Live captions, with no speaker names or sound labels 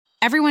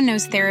Everyone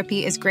knows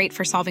therapy is great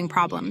for solving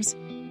problems,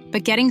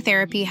 but getting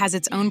therapy has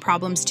its own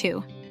problems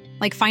too,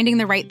 like finding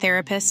the right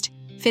therapist,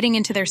 fitting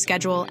into their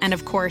schedule, and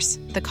of course,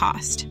 the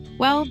cost.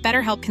 Well,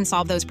 BetterHelp can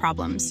solve those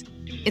problems.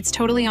 It's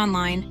totally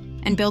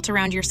online and built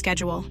around your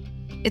schedule.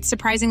 It's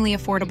surprisingly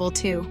affordable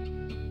too.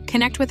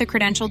 Connect with a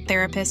credentialed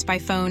therapist by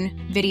phone,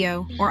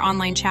 video, or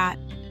online chat,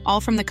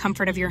 all from the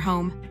comfort of your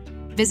home.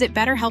 Visit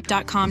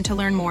BetterHelp.com to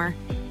learn more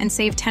and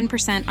save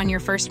 10% on your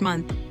first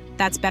month.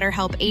 That's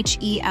BetterHelp,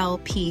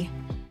 H-E-L-P.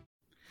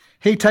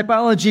 Hey,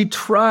 Typology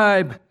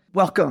Tribe.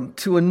 Welcome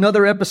to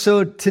another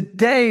episode.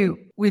 Today,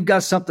 we've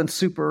got something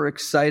super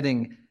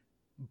exciting.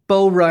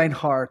 Bo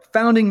Reinhardt,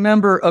 founding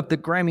member of the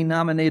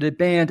Grammy-nominated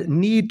band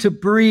Need to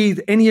Breathe,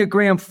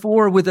 Enneagram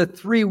 4 with a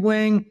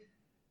 3-wing.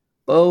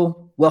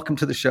 Bo, welcome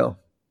to the show.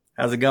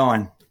 How's it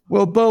going?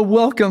 Well, Bo,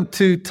 welcome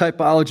to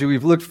Typology.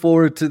 We've looked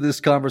forward to this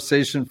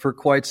conversation for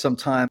quite some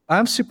time.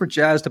 I'm super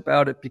jazzed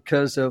about it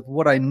because of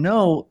what I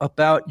know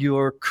about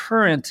your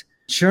current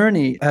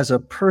journey as a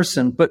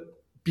person. But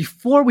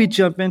before we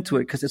jump into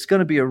it, because it's going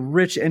to be a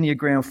rich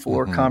Enneagram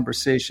 4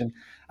 conversation,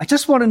 I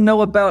just want to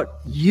know about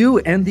you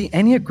and the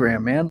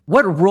Enneagram, man.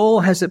 What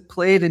role has it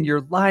played in your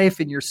life,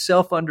 in your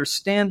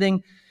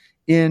self-understanding,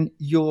 in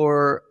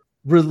your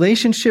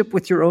relationship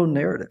with your own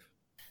narrative?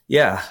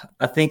 Yeah,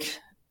 I think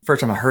first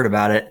time I heard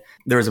about it,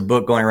 there was a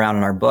book going around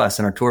in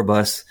our tour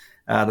bus,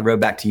 The Road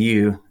Back to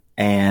You.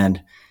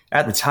 And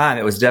at the time,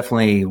 it was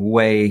definitely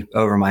way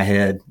over my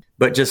head,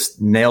 but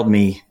just nailed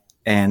me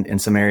and in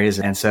some areas.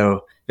 And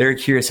so very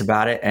curious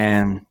about it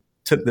and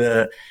took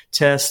the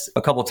test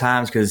a couple of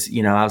times because,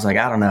 I was like,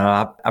 I don't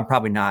know, I'm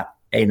probably not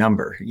a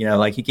number,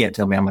 like you can't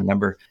tell me I'm a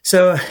number.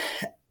 So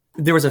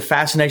there was a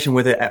fascination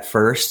with it at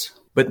first,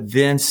 but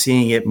then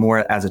seeing it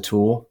more as a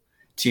tool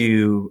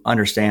to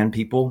understand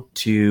people,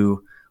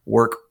 to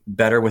work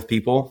better with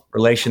people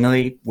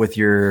relationally with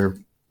your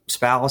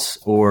spouse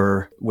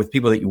or with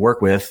people that you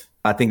work with.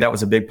 I think that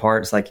was a big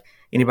part. It's like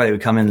anybody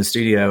would come in the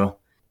studio,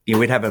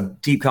 we'd have a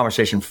deep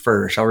conversation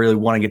first. I really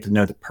want to get to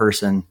know the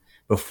person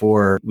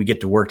before we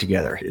get to work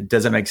together. It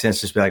doesn't make sense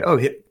to just be like, oh,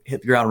 hit the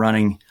ground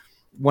running.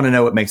 Want to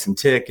know what makes them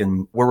tick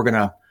and where we're going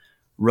to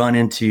run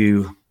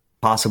into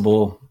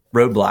possible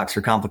roadblocks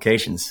or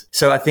complications.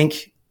 So I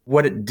think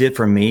what it did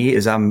for me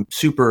is I'm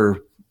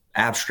super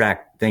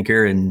abstract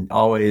thinker and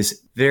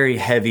always very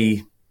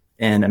heavy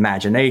in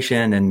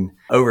imagination and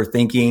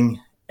overthinking.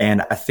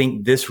 And I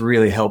think this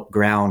really helped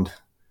ground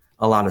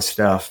a lot of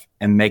stuff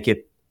and make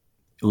it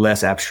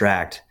less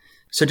abstract.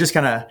 So just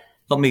kind of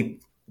help me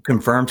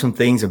confirm some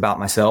things about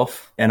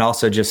myself and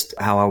also just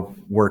how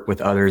I work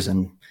with others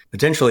and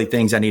potentially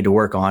things I need to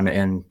work on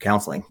in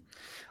counseling.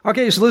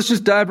 Okay, so let's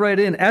just dive right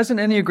in. As an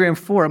Enneagram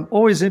 4, I'm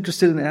always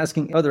interested in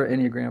asking other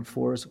Enneagram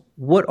 4s,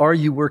 what are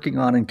you working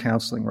on in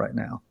counseling right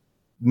now?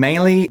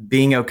 Mainly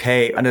being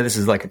okay. I know this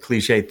is like a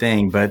cliche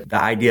thing, but the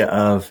idea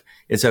of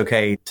it's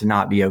okay to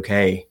not be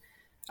okay.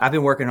 I've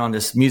been working on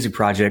this music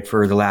project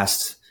for the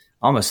last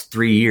almost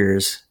 3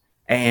 years.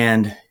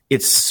 And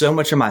it's so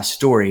much of my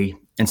story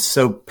and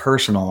so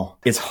personal.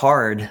 It's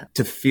hard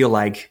to feel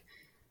like,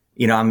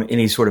 I'm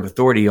any sort of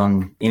authority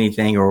on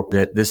anything or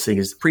that this thing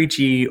is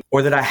preachy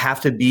or that I have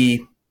to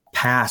be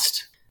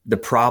past the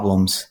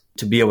problems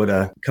to be able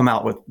to come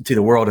out to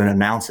the world and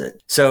announce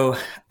it. So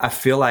I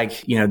feel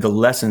like, the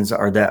lessons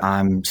are that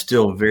I'm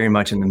still very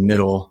much in the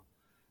middle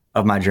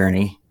of my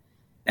journey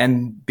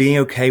and being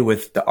okay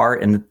with the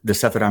art and the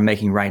stuff that I'm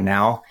making right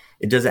now.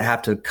 It doesn't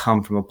have to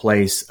come from a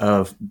place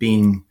of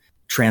being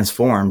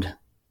transformed,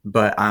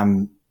 but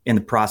I'm in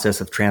the process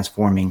of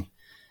transforming.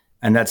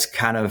 And that's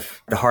kind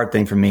of the hard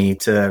thing for me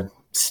to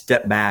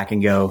step back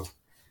and go,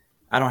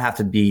 I don't have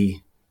to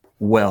be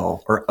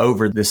well or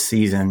over this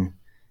season.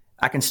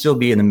 I can still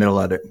be in the middle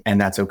of it,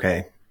 and that's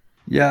okay.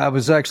 Yeah, I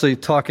was actually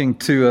talking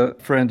to a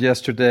friend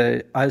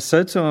yesterday. I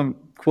said to him,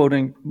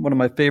 quoting one of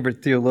my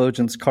favorite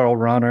theologians, Karl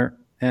Rahner,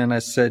 and I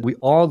said, we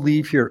all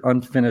leave here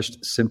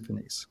unfinished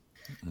symphonies.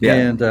 Yeah.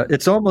 And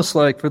it's almost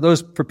like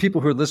for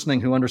people who are listening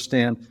who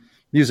understand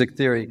music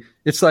theory,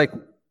 it's like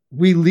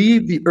we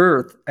leave the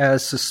earth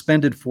as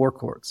suspended 4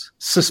 chords.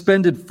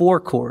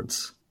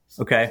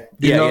 Okay.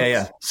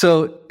 Yeah.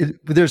 So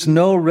there's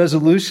no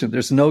resolution.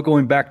 There's no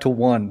going back to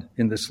 1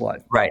 in this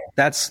life. Right.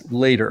 That's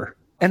later.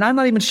 And I'm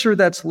not even sure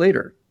that's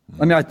later.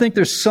 I mean, I think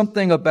there's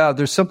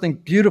something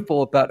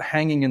beautiful about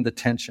hanging in the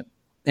tension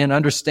and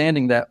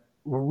understanding that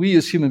we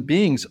as human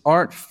beings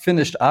aren't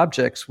finished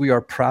objects. We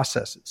are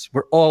processes.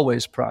 We're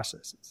always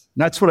processes.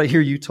 And that's what I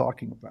hear you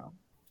talking about.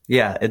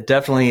 Yeah, it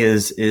definitely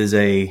is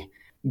a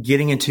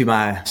getting into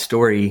my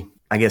story,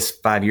 I guess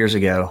 5 years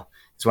ago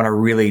is when I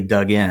really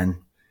dug in.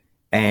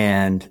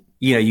 And,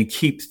 you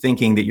keep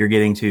thinking that you're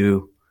getting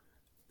to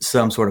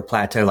some sort of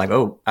plateau, like,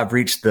 oh, I've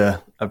reached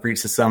the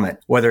summit,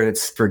 whether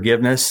it's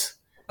forgiveness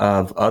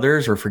of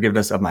others or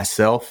forgiveness of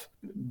myself,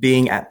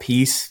 being at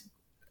peace,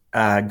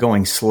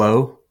 going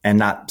slow and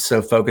not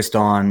so focused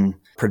on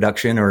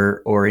production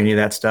or any of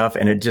that stuff.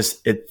 And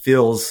it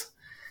feels,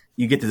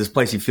 you get to this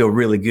place, you feel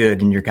really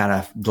good and you're kind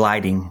of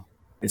gliding,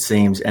 it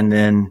seems. And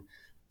then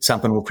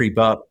something will creep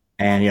up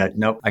and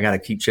nope, I got to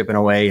keep chipping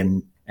away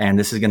and and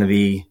this is going to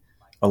be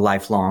a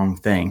lifelong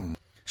thing.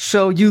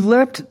 So you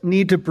left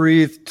Need to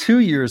Breathe 2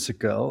 years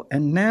ago,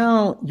 and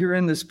now you're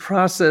in this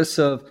process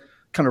of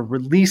kind of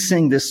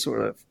releasing this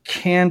sort of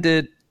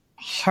candid,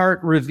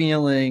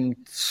 heart-revealing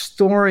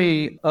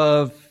story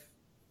of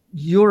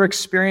your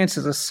experience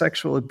as a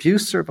sexual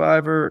abuse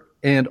survivor,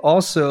 and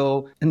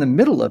also in the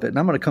middle of it, and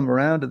I'm going to come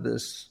around to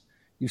this,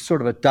 you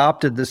sort of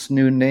adopted this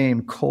new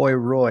name, Coy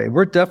Roy.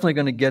 We're definitely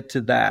going to get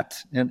to that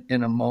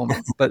in a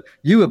moment. But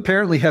you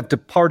apparently have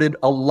departed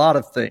a lot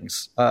of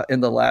things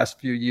in the last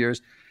few years.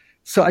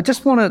 So I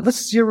just want to,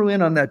 let's zero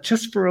in on that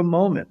just for a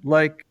moment.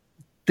 Like,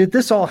 did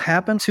this all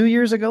happen 2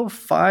 years ago,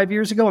 5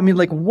 years ago? I mean,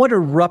 like, what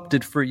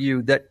erupted for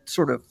you that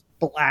sort of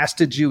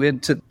blasted you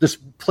into this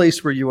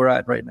place where you are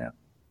at right now?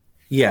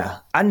 Yeah,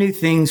 I knew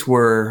things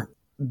were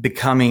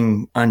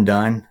becoming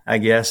undone, I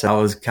guess. I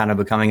was kind of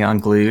becoming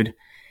unglued.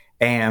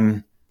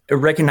 And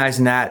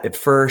recognizing that at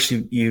first,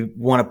 you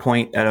want to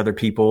point at other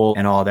people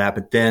and all that,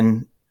 but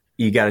then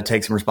you got to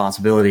take some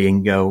responsibility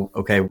and go,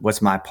 okay,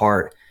 what's my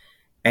part?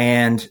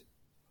 And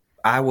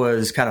I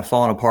was kind of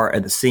falling apart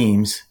at the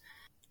seams.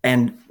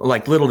 And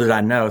like, little did I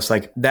know, it's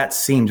like that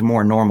seemed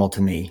more normal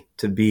to me,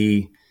 to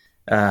be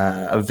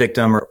a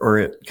victim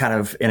or kind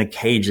of in a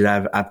cage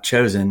that I've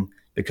chosen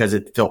because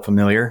it felt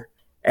familiar.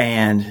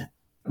 And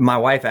my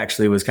wife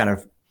actually was kind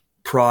of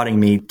prodding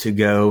me to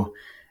go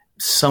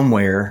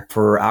somewhere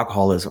for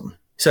alcoholism.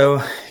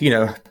 So,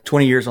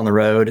 20 years on the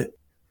road,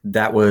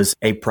 that was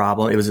a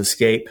problem. It was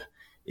escape.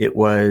 It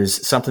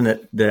was something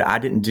that I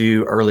didn't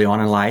do early on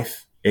in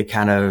life. It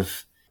kind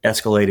of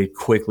escalated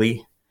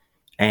quickly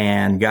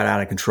and got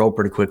out of control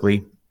pretty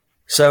quickly.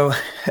 So,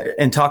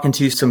 in talking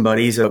to some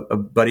buddies, a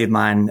buddy of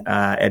mine,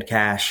 Ed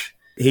Cash,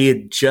 he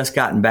had just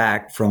gotten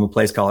back from a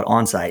place called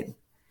Onsite.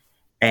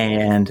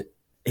 And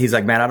he's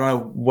like, man, I don't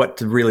know what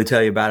to really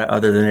tell you about it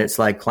other than it's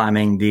like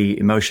climbing the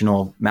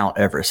emotional Mount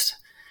Everest.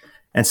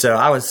 And so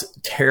I was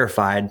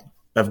terrified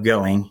of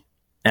going.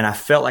 And I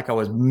felt like I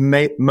was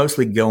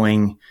mostly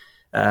going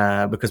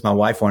because my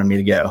wife wanted me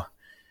to go,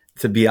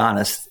 to be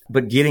honest.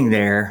 But getting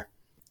there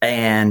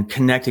and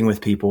connecting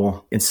with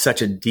people in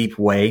such a deep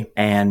way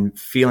and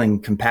feeling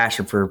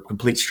compassion for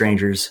complete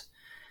strangers,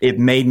 it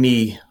made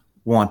me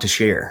want to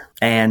share.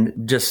 And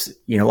just,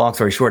 long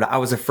story short, I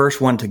was the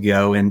first one to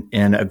go in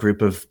a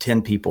group of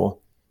 10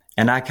 people.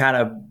 And I kind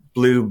of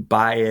blew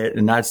by it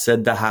and I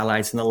said the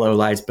highlights and the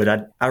lowlights,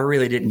 but I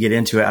really didn't get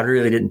into it. I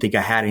really didn't think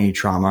I had any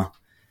trauma.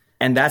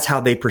 And that's how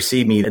they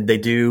perceive me. They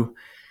do,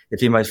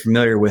 if anybody's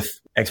familiar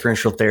with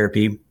experiential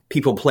therapy,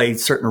 people play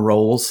certain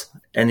roles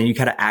and then you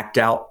kind of act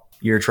out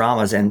your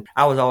traumas. And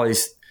I was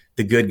always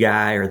the good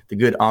guy or the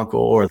good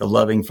uncle or the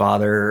loving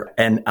father.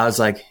 And I was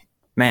like,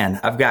 man,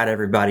 I've got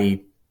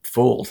everybody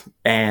fooled.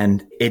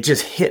 And it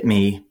just hit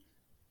me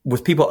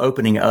with people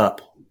opening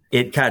up.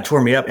 It kind of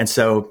tore me up. And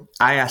so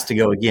I asked to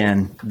go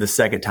again the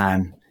second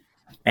time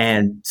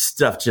and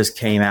stuff just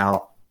came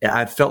out.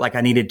 I felt like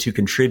I needed to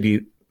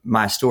contribute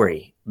my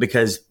story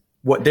because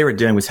what they were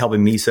doing was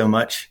helping me so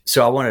much.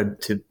 So I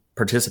wanted to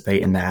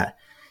participate in that.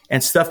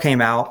 And stuff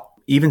came out,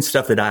 even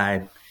stuff that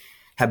I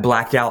had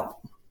blacked out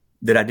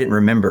that I didn't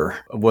remember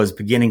was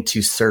beginning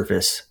to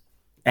surface.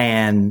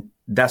 And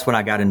that's when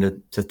I got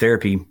into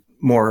therapy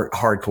more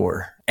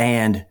hardcore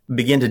and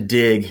begin to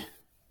dig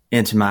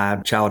into my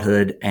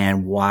childhood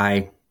and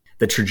why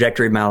the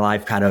trajectory of my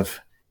life kind of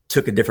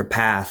took a different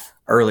path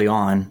early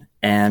on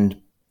and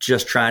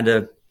just trying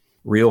to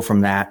reel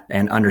from that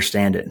and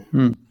understand it.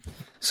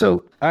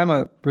 So I'm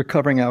a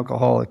recovering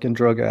alcoholic and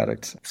drug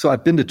addict. So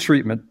I've been to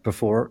treatment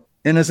before.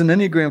 And as an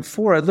Enneagram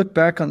 4, I look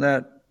back on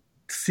that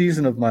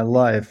season of my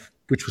life,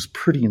 which was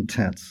pretty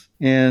intense.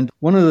 And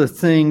one of the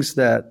things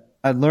that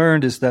I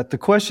learned is that the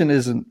question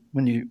isn't,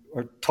 when you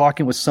are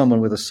talking with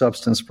someone with a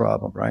substance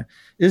problem, right,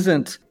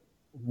 isn't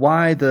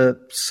why the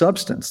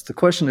substance. The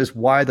question is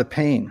why the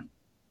pain,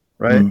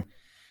 right?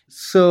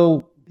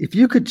 So if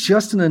you could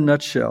just in a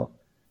nutshell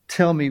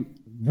tell me,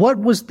 what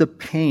was the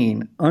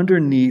pain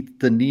underneath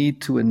the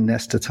need to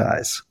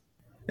anesthetize?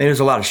 There's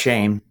a lot of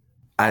shame.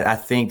 I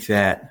think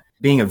that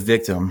being a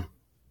victim,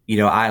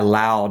 I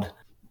allowed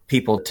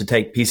people to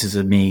take pieces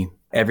of me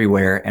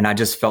everywhere. And I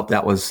just felt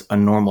that was a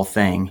normal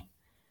thing.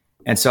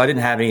 And so I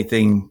didn't have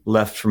anything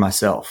left for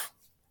myself.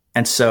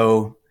 And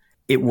so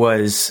it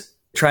was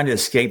trying to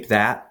escape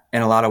that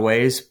in a lot of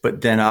ways.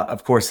 But then,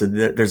 of course,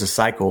 there's a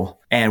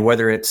cycle. And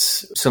whether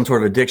it's some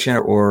sort of addiction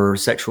or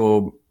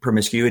sexual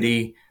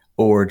promiscuity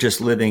or just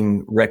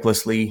living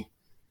recklessly,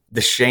 the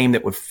shame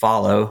that would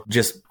follow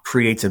just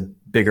creates a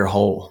bigger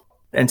hole.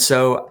 And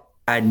so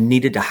I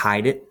needed to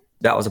hide it.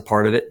 That was a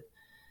part of it.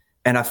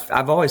 And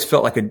I've always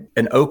felt like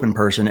an open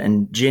person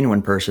and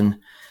genuine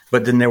person.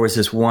 But then there was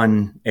this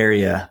one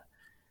area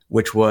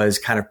which was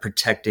kind of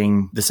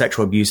protecting the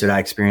sexual abuse that I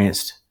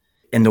experienced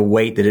and the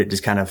weight that it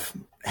just kind of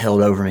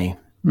held over me.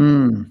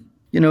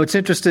 It's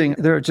interesting.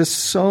 There are just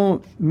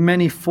so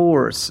many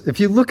 4s. If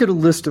you look at a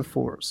list of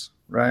 4s,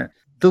 right,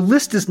 the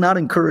list is not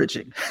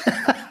encouraging.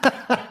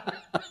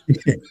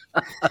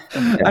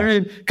 I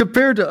mean,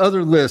 compared to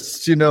other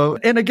lists,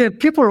 and again,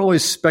 people are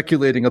always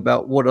speculating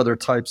about what other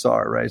types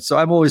are, right? So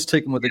I'm always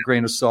taking with a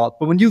grain of salt.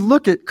 But when you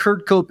look at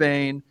Kurt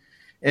Cobain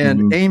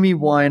and Amy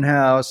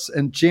Winehouse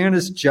and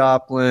Janis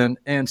Joplin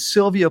and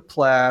Sylvia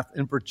Plath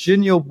and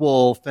Virginia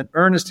Woolf and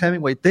Ernest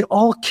Hemingway, they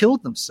all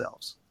killed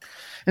themselves.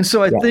 And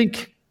so I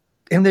think,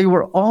 and they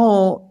were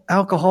all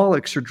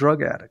alcoholics or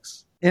drug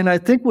addicts. And I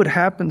think what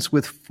happens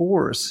with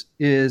force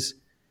is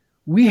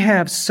we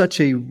have such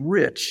a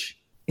rich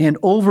and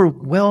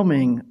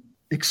overwhelming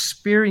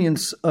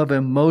experience of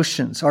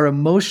emotions. Our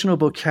emotional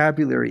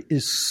vocabulary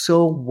is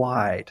so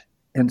wide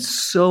and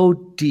so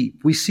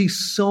deep. We see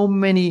so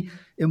many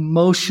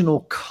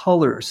emotional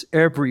colors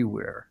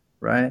everywhere,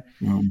 right?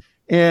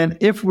 And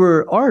if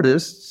we're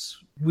artists,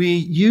 we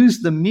use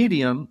the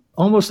medium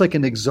almost like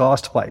an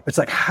exhaust pipe. It's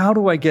like, how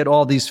do I get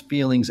all these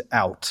feelings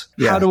out?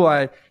 How do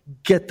I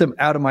get them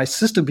out of my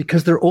system?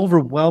 Because they're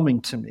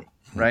overwhelming to me,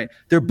 right?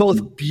 They're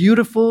both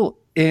beautiful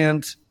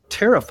and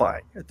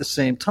terrifying at the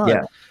same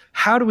time.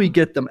 How do we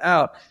get them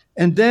out?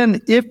 And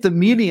then if the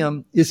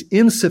medium is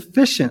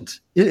insufficient,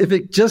 if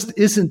it just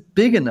isn't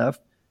big enough,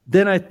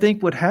 then I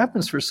think what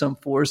happens for some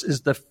force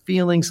is the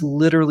feelings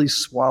literally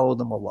swallow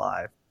them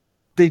alive.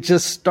 They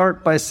just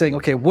start by saying,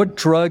 okay, what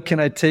drug can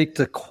I take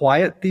to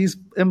quiet these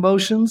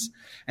emotions?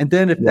 And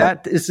then if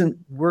that isn't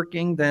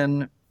working,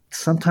 then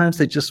sometimes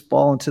they just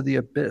fall into the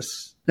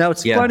abyss. Now,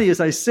 it's funny as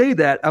I say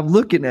that, I'm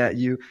looking at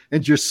you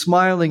and you're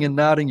smiling and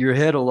nodding your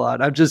head a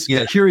lot. I'm just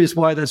curious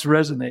why that's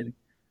resonating.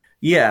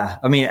 Yeah.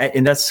 I mean,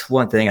 and that's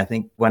one thing I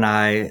think when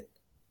I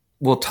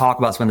will talk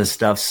about some of this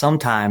stuff,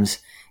 sometimes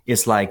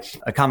it's like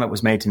a comment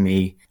was made to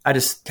me. I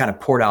just kind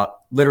of poured out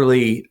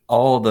literally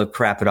all the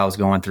crap that I was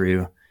going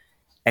through,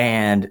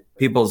 and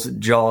people's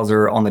jaws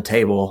are on the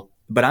table,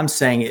 but I'm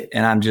saying it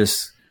and I'm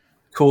just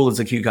cool as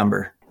a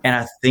cucumber. And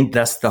I think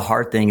that's the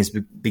hard thing, is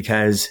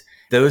because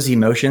those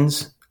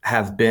emotions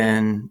have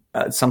been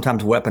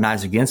sometimes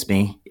weaponized against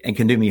me and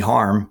can do me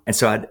harm. And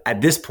so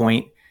at this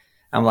point,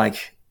 I'm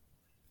like,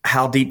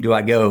 how deep do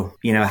I go?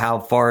 How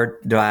far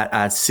do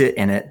I sit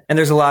in it? And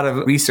there's a lot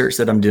of research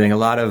that I'm doing, a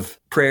lot of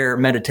prayer,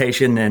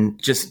 meditation,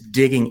 and just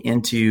digging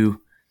into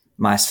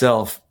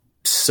myself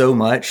so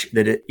much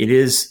that it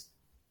is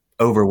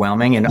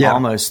overwhelming and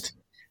almost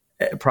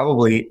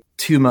probably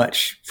too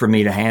much for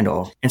me to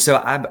handle. And so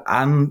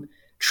I'm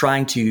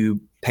trying to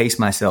pace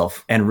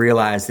myself and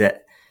realize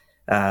that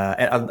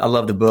I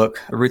love the book,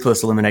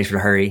 Ruthless Elimination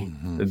of Hurry.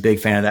 I'm a big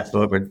fan of that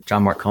book with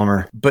John Mark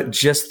Comer. But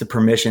just the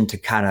permission to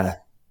kind of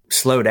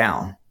slow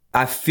down.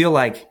 I feel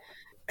like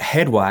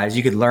headwise,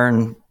 you could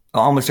learn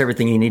almost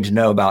everything you need to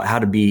know about how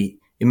to be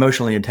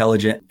emotionally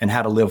intelligent and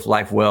how to live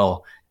life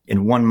well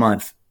in 1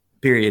 month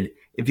period,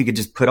 if you could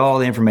just put all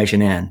the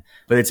information in.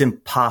 But it's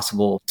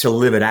impossible to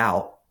live it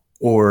out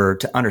or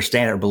to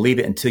understand it or believe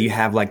it until you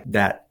have like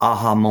that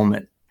aha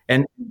moment.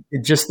 And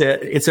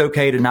it's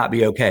okay to not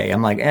be okay.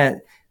 I'm like, I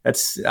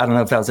don't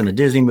know if that was in a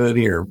Disney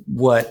movie or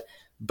what,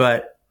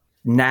 but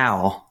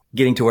now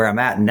getting to where I'm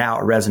at, now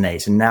it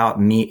resonates and now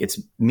it's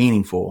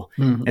meaningful.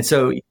 And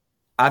so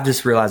I've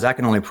just realized I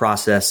can only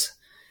process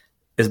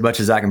as much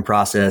as I can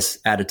process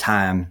at a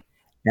time.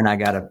 And I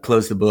got to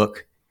close the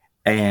book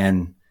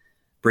and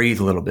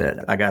breathe a little bit.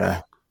 I got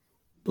to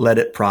let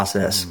it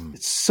process.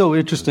 It's so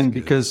interesting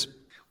because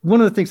one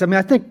of the things,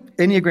 I think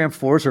Enneagram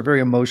 4s are very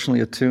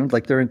emotionally attuned.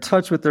 Like they're in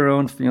touch with their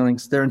own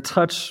feelings. They're in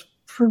touch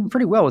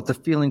pretty well with the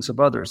feelings of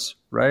others,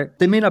 right?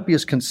 They may not be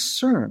as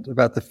concerned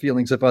about the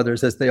feelings of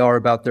others as they are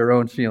about their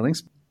own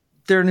feelings.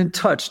 They're in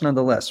touch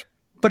nonetheless.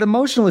 But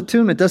emotional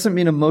attunement doesn't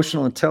mean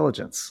emotional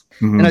intelligence.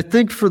 And I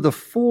think for the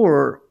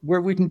 4,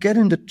 where we can get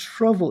into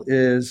trouble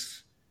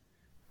is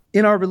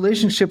in our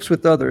relationships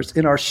with others,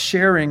 in our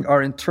sharing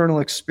our internal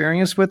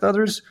experience with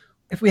others.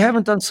 If we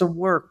haven't done some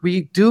work,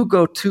 we do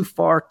go too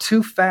far,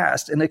 too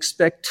fast, and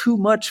expect too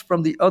much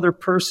from the other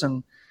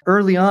person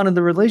early on in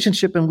the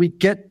relationship, and we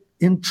get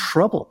in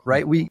trouble,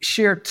 right? We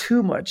share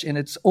too much, and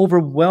it's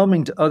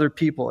overwhelming to other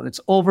people, and it's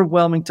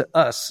overwhelming to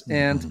us.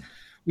 And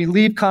we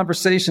leave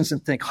conversations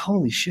and think,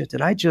 holy shit, did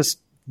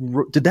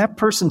that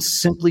person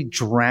simply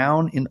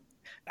drown in,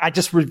 I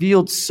just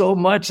revealed so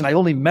much, and I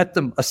only met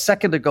them a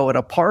second ago at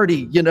a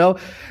party,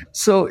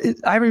 So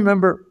I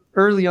remember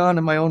early on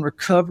in my own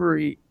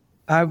recovery,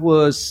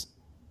 it's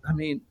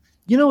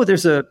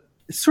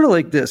sort of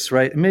like this,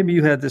 right? And maybe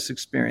you had this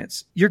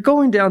experience. You're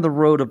going down the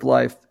road of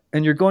life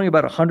and you're going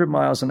about 100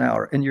 miles an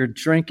hour and you're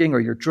drinking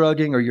or you're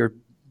drugging or you're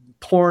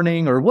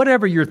porning or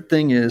whatever your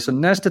thing is,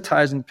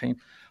 anesthetizing pain.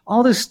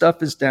 All this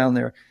stuff is down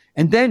there.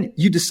 And then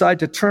you decide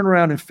to turn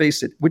around and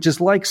face it, which is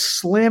like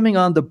slamming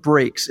on the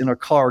brakes in a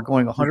car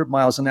going 100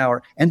 miles an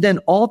hour. And then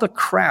all the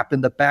crap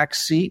in the back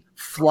seat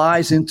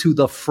flies into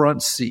the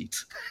front seat.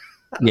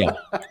 Yeah.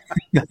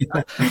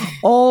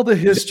 All the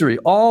history,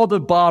 all the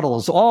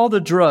bottles, all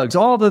the drugs,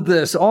 all the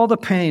this, all the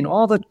pain,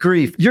 all the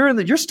grief.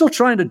 You're still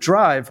trying to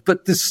drive,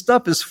 but this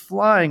stuff is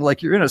flying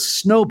like you're in a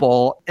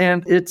snowball,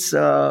 and it's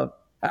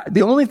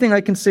The only thing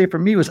I can say for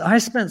me was I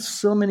spent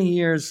so many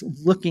years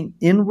looking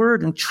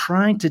inward and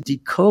trying to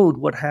decode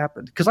what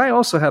happened. Because I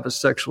also have a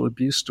sexual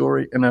abuse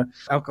story and an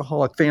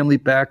alcoholic family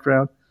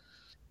background.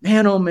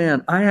 Man, oh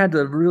man, I had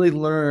to really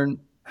learn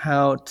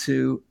how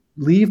to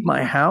leave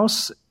my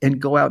house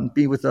and go out and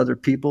be with other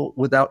people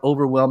without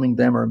overwhelming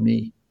them or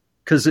me.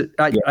 Because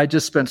I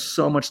just spent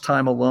so much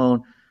time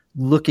alone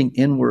looking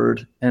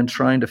inward and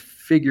trying to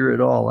figure it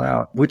all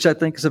out, which I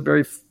think is a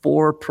very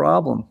four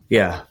problem.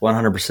 Yeah,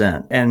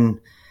 100%.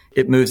 And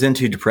it moves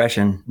into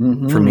depression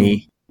for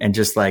me. And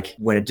just like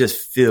when it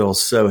just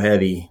feels so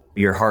heavy,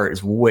 your heart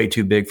is way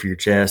too big for your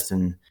chest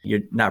and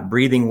you're not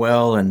breathing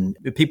well. And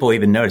people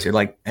even notice, you're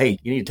like, hey,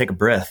 you need to take a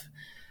breath.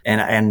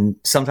 And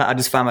sometimes I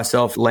just find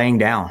myself laying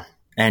down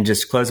and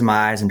just closing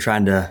my eyes and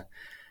trying to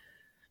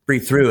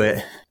breathe through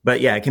it. But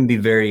yeah, it can be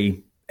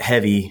very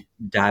heavy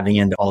diving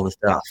into all the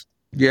stuff.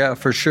 Yeah,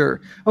 for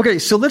sure. Okay,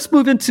 so let's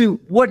move into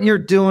what you're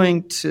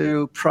doing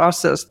to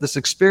process this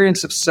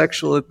experience of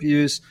sexual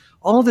abuse,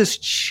 all this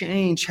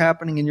change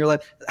happening in your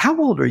life. How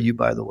old are you,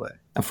 by the way?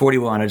 I'm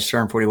 41. I just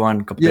turned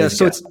 41 a couple days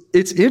ago. Yeah, so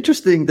it's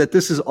interesting that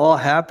this is all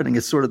happening.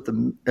 It's sort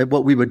of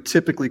what we would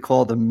typically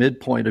call the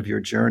midpoint of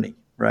your journey,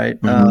 right?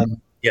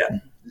 Yeah.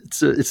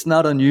 It's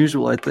not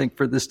unusual, I think,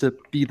 for this to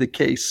be the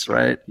case,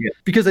 right? Yeah.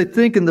 Because I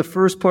think in the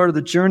first part of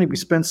the journey, we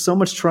spend so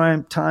much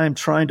time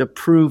trying to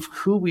prove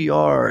who we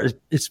are.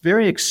 It's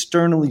very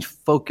externally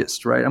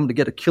focused, right? I'm going to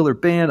get a killer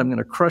band. I'm going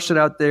to crush it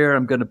out there.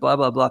 I'm going to blah,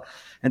 blah, blah.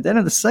 And then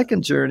in the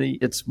second journey,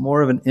 it's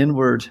more of an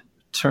inward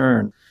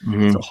turn.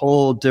 It's a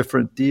whole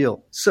different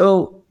deal.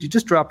 So you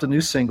just dropped a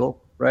new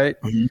single, right?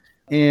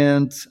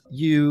 And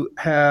you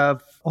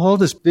have all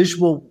this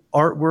visual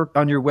artwork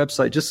on your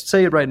website. Just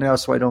say it right now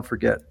so I don't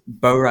forget.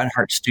 Bo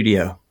Reinhardt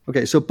Studio.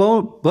 Okay, so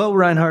Bo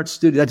Reinhardt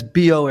Studio. That's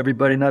B-O,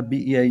 everybody, not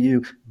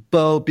B-E-A-U.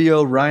 Bo,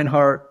 B-O,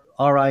 Reinhardt,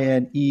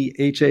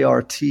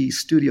 R-I-N-E-H-A-R-T,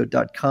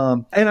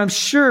 studio.com. And I'm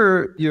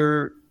sure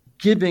you're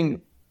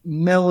giving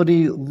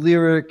melody,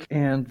 lyric,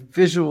 and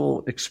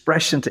visual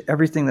expression to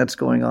everything that's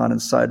going on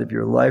inside of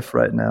your life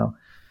right now.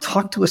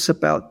 Talk to us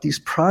about these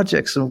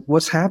projects and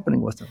what's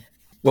happening with them.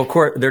 Well, of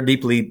course, they're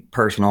deeply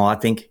personal. I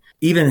think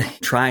even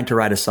trying to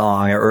write a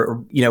song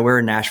or we're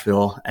in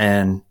Nashville,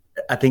 and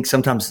I think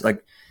sometimes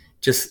like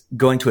just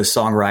going to a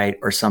songwrite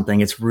or something,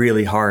 it's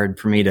really hard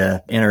for me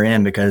to enter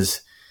in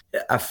because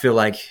I feel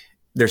like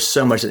there's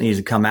so much that needs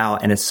to come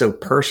out and it's so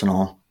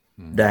personal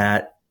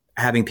that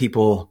having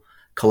people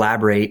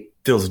collaborate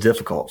feels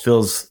difficult,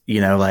 feels,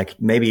 like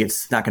maybe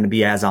it's not going to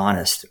be as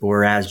honest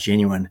or as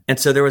genuine. And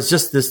so there was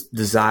just this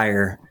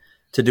desire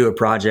to do a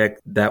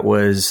project that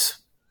was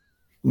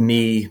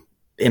me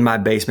in my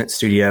basement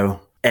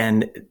studio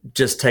and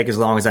just take as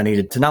long as I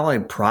needed to not only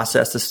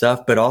process the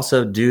stuff, but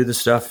also do the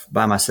stuff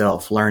by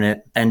myself, learn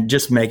it, and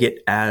just make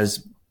it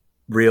as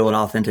real and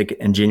authentic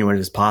and genuine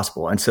as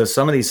possible. And so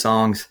some of these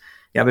songs,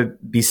 I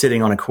would be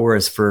sitting on a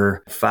chorus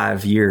for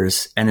 5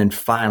 years and then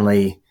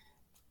finally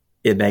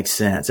it makes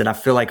sense. And I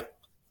feel like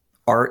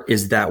art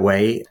is that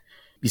way.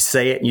 You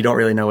say it and you don't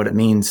really know what it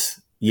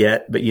means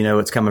yet, but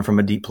it's coming from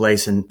a deep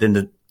place, and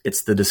then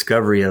it's the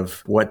discovery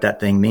of what that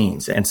thing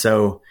means. And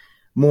so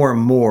more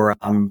and more,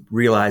 I'm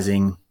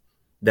realizing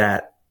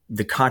that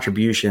the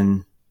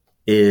contribution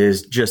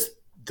is just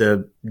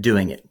the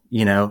doing it,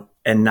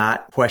 and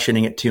not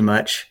questioning it too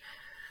much,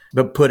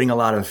 but putting a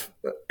lot of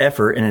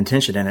effort and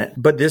intention in it.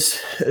 But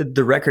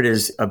the record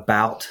is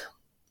about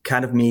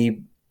kind of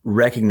me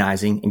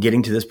recognizing and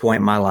getting to this point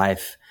in my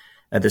life,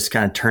 at this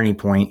kind of turning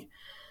point.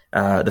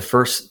 The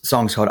first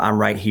song is called I'm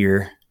Right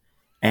Here,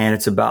 and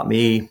it's about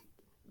me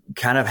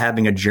kind of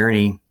having a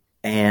journey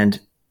and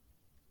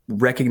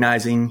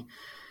recognizing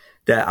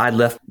that I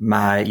left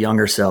my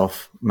younger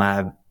self,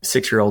 my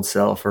 6-year-old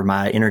self or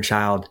my inner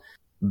child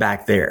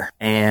back there,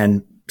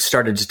 and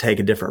started to take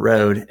a different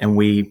road. And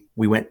we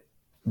went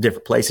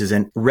different places,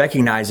 and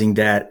recognizing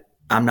that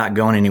I'm not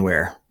going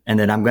anywhere and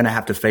that I'm going to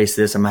have to face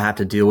this. I'm going to have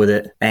to deal with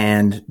it,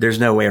 and there's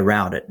no way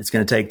around it. It's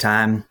going to take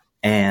time.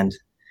 And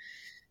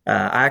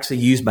I actually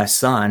used my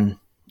son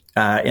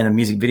in a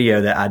music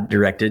video that I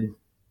directed.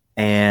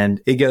 And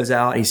he goes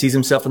out, he sees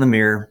himself in the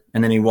mirror,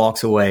 and then he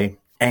walks away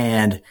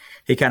and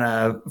he kind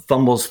of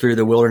fumbles through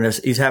the wilderness.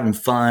 He's having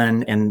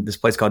fun in this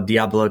place called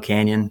Diablo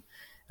Canyon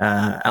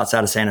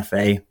outside of Santa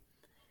Fe.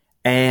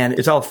 And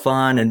it's all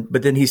fun.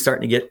 But then he's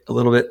starting to get a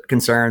little bit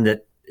concerned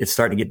that it's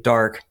starting to get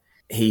dark.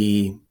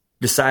 He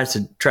decides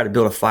to try to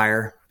build a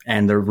fire,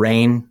 and the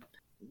rain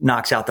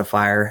knocks out the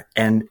fire.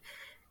 And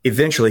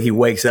eventually he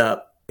wakes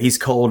up. He's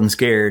cold and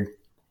scared,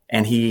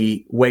 and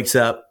he wakes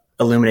up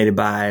illuminated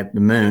by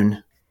the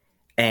moon.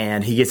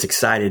 And he gets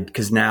excited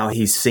because now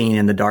he's seen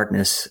in the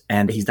darkness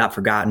and he's not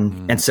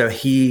forgotten. And so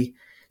he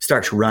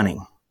starts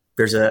running.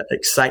 There's an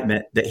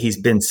excitement that he's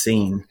been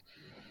seen.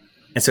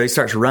 And so he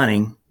starts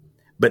running,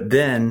 but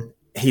then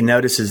he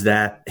notices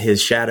that his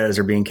shadows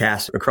are being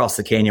cast across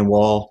the canyon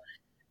wall.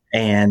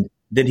 And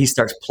then he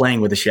starts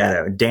playing with the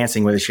shadow,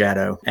 dancing with the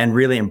shadow, and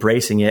really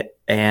embracing it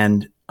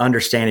and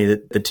understanding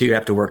that the two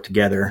have to work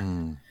together.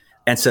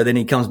 And so then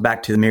he comes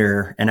back to the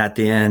mirror, and at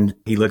the end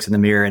he looks in the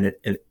mirror and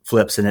it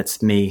flips, and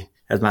it's me.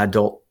 as my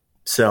adult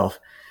self.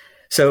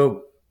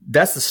 So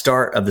that's the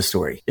start of the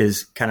story,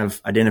 is kind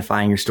of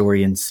identifying your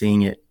story and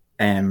seeing it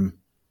and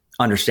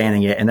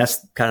understanding it. And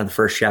that's kind of the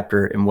first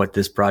chapter in what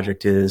this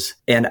project is.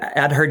 And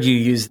I'd heard you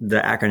use the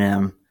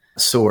acronym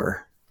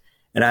SOAR.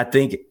 And I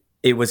think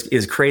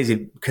is crazy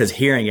because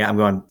hearing it, I'm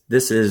going,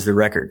 this is the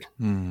record.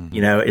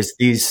 It's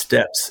these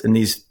steps and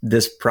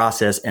this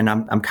process. And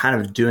I'm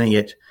kind of doing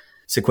it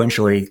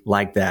sequentially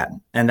like that.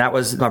 And that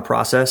was my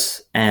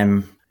process.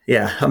 And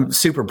yeah, I'm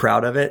super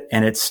proud of it.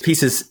 And it's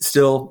pieces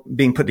still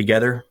being put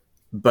together,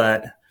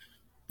 but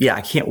yeah,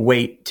 I can't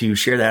wait to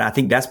share that. I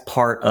think that's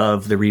part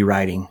of the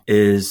rewriting,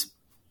 is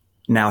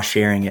now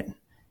sharing it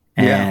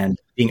and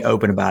being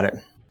open about it.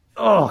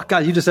 Oh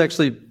God, you just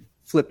actually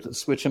flipped the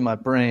switch in my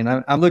brain.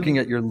 I'm looking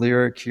at your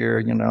lyric here,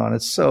 and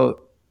it's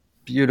so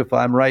beautiful.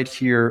 I'm right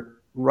here,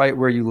 right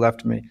where you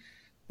left me,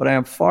 but I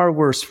am far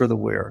worse for the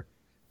wear.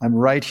 I'm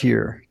right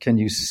here. Can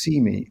you see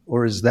me?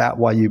 Or is that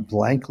why you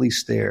blankly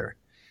stare?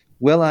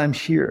 Well, I'm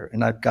here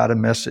and I've got a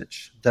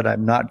message that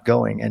I'm not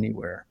going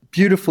anywhere.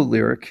 Beautiful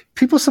lyric.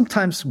 People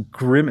sometimes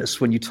grimace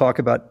when you talk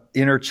about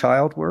inner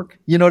child work.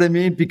 You know what I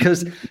mean?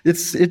 Because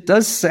it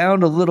does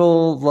sound a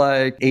little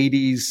like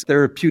 80s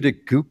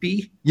therapeutic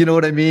goopy. You know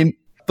what I mean?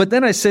 But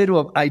then I say to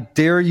him, I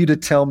dare you to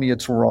tell me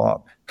it's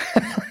wrong.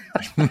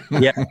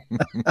 Yeah.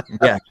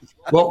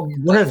 Well,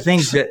 one of the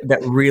things that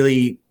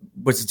really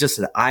was just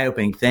an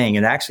eye-opening thing,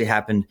 it actually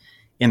happened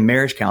in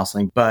marriage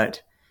counseling,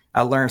 but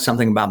I learned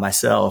something about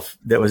myself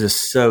that was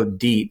just so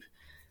deep.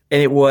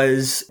 And it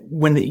was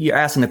when you're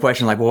asking the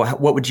question, like, well,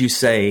 what would you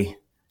say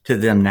to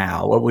them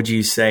now? What would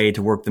you say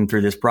to work them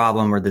through this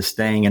problem or this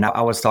thing? And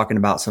I was talking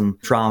about some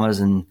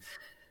traumas and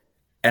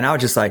I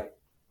was just like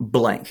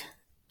blank,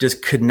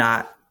 just could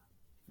not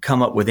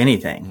come up with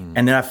anything.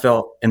 And then I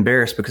felt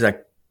embarrassed because I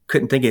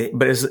couldn't think of it,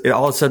 but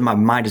all of a sudden my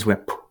mind just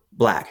went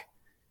black.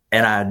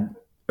 And I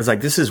was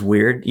like, this is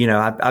weird.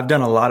 I've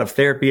done a lot of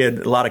therapy, a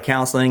lot of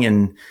counseling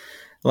and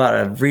a lot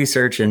of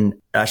research,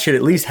 and I should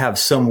at least have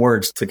some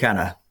words to kind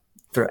of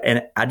throw.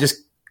 And I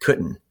just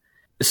couldn't.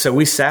 So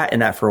we sat in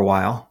that for a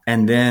while.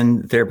 And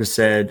then the therapist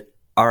said,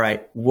 all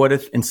right, what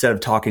if instead of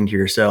talking to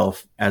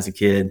yourself as a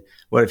kid,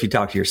 what if you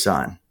talk to your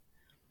son?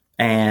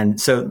 And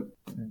so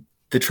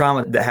the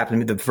trauma that happened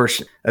to me, the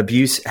first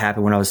abuse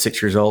happened when I was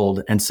 6 years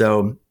old. And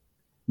so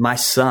my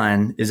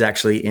son is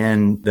actually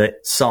in the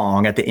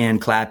song at the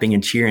end, clapping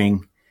and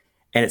cheering.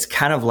 And it's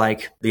kind of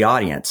like the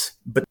audience.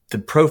 But the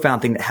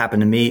profound thing that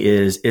happened to me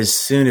is as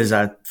soon as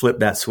I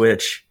flipped that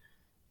switch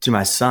to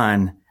my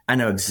son, I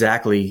know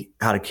exactly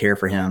how to care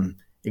for him,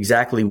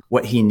 exactly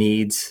what he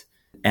needs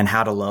and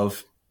how to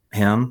love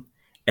him.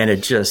 And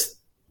it just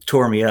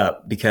tore me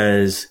up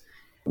because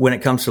when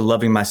it comes to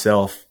loving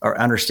myself or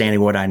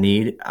understanding what I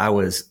need, I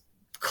was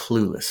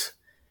clueless.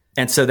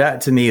 And so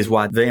that to me is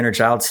why the inner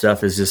child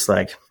stuff is just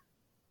like,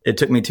 it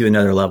took me to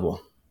another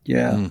level.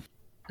 Yeah.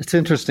 It's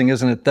interesting,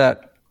 isn't it,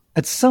 that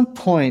at some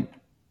point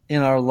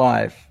in our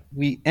life,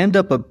 we end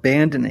up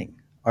abandoning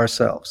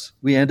ourselves.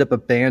 We end up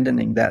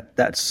abandoning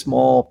that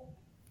small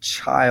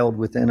child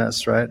within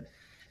us, right?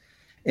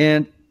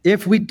 And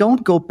if we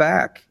don't go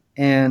back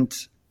and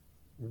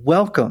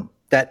welcome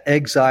that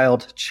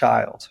exiled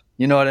child,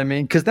 you know what I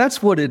mean? Because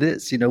that's what it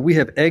is. We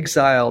have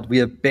exiled, we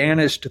have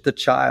banished the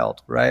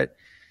child, right?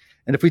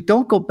 And if we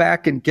don't go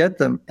back and get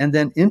them and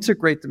then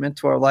integrate them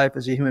into our life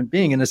as a human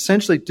being and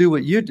essentially do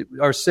what you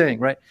are saying,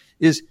 right,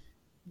 is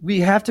we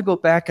have to go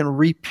back and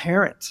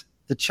reparent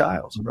the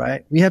child,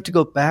 right? We have to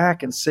go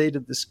back and say to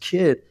this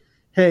kid,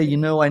 hey,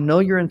 I know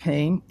you're in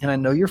pain and I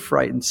know you're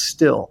frightened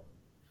still,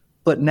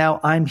 but now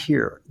I'm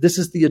here. This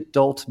is the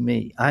adult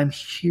me. I'm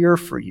here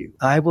for you.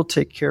 I will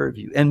take care of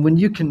you. And when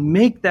you can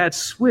make that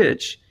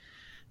switch,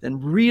 then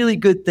really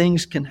good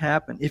things can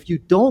happen. If you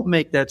don't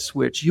make that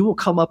switch, you will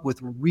come up with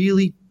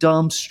really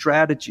dumb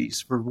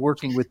strategies for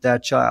working with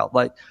that child,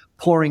 like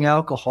pouring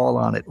alcohol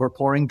on it or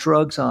pouring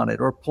drugs on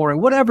it or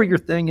pouring whatever your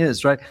thing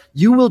is, right?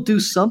 You will do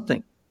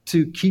something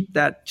to keep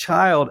that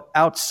child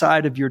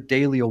outside of your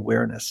daily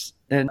awareness.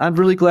 And I'm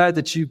really glad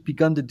that you've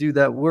begun to do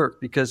that work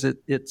because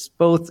it's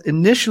both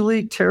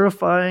initially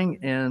terrifying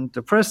and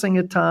depressing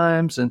at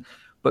times.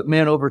 But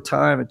man, over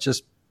time, it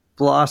just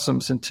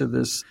blossoms into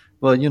this.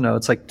 Well,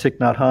 it's like Thich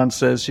Nhat Hanh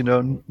says,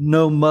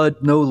 no mud,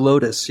 no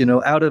lotus.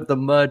 Out of the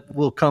mud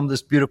will come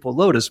this beautiful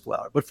lotus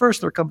flower. But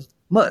first there comes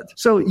mud.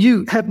 So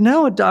you have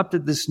now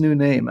adopted this new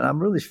name, and I'm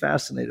really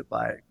fascinated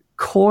by it.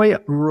 Coy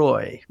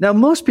Roy. Now,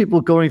 most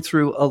people going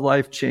through a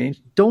life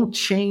change don't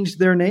change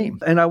their name.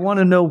 And I want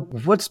to know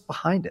what's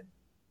behind it.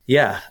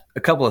 Yeah,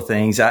 a couple of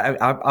things.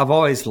 I've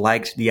always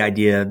liked the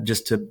idea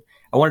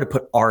I wanted to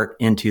put art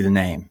into the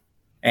name.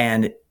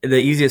 And the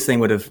easiest thing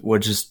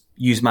would just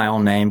use my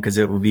own name because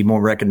it would be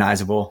more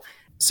recognizable.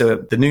 So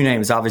the new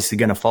name is obviously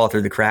going to fall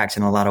through the cracks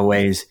in a lot of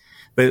ways,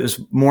 but it was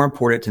more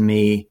important to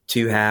me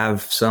to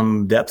have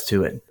some depth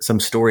to it, some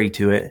story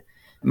to it.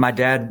 My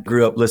dad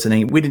grew up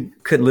listening. We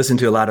couldn't listen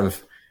to a lot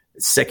of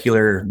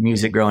secular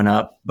music growing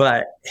up,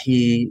 but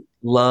he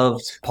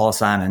loved Paul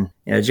Simon,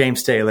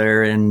 James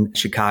Taylor in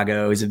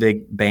Chicago. He's a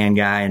big band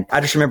guy. And I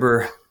just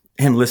remember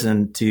him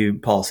listening to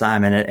Paul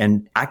Simon,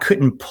 and I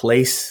couldn't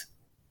place,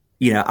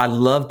 I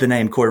love the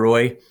name Coy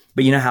Roy,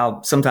 but you know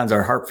how sometimes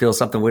our heart feels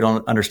something we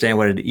don't understand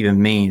what it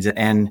even means.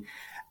 And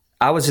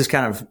I was just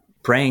kind of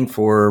praying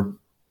for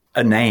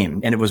a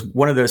name. And it was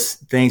one of those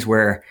things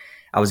where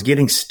I was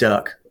getting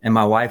stuck, and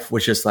my wife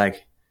was just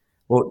like,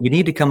 well, you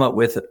need to come up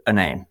with a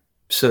name.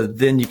 So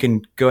then you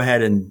can go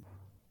ahead, and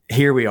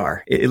here we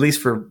are, at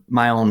least for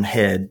my own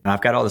head.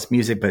 I've got all this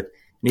music, but I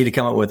need to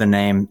come up with a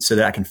name so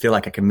that I can feel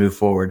like I can move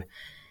forward.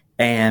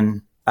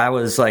 And I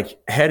was like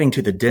heading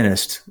to the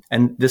dentist,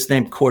 and this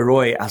name Coy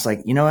Roy, I was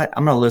like, you know what?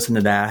 I'm going to listen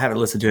to that. I haven't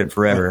listened to it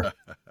forever.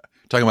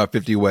 Talking about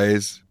 50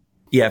 Ways.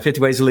 Yeah.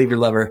 50 Ways to Leave Your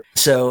Lover.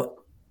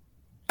 So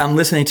I'm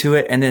listening to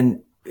it, and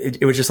then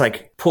it was just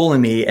like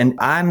pulling me, and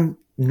I'm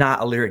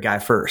not a lyric guy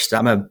first.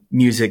 I'm a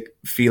music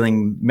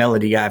feeling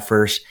melody guy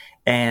first.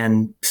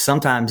 And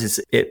sometimes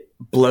it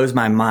blows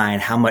my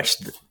mind how much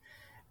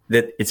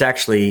that it's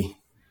actually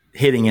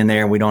hitting in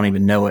there and we don't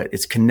even know it.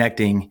 It's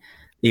connecting,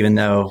 even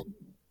though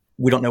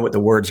we don't know what the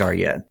words are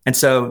yet. And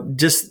so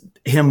just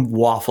him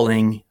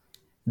waffling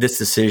this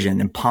decision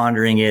and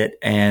pondering it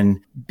and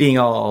being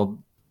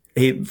all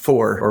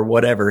for or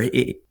whatever,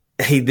 he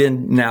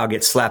then now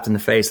gets slapped in the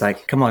face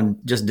like, come on,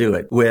 just do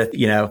it with,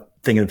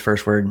 thinking of the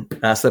first word,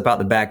 slip out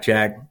the back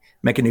jack,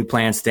 make a new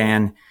plan,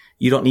 Stan.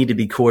 You don't need to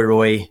be Coy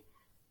Roy.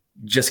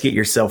 Just get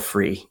yourself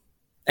free.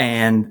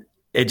 And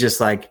it just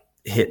like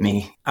hit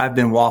me. I've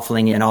been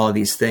waffling in all of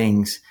these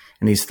things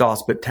and these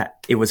thoughts, but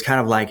it was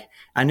kind of like,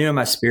 I knew in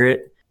my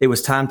spirit, it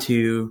was time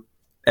to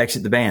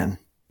exit the band,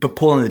 but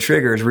pulling the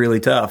trigger is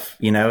really tough.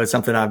 It's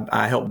something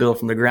I helped build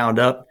from the ground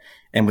up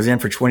and was in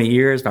for 20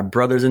 years. My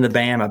brother's in the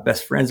band. My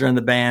best friends are in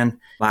the band.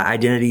 My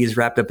identity is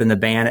wrapped up in the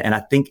band. And I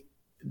think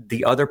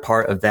the other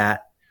part of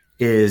that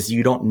is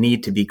you don't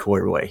need to be Coy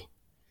Roy.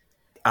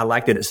 I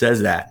like that it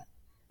says that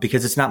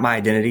because it's not my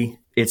identity.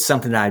 It's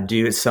something that I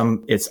do.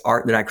 It's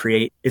art that I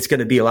create. It's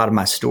going to be a lot of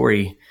my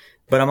story,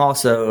 but I'm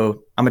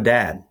a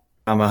dad.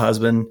 I'm a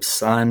husband,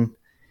 son.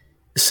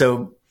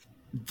 So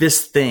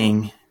this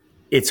thing,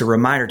 it's a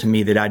reminder to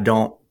me that I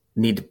don't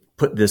need to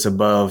put this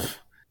above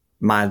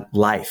my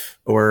life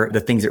or the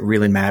things that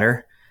really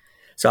matter.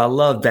 So I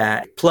love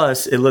that.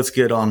 Plus, it looks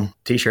good on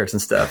T-shirts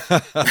and stuff.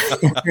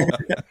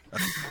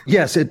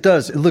 Yes, it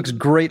does. It looks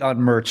great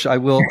on merch. I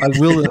will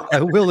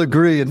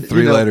agree. And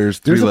three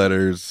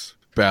letters,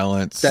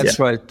 balance. That's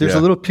right. There's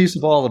a little piece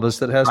of all of us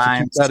that has to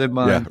keep that in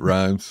mind. Yeah,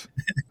 rhymes.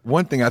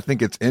 One thing I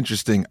think it's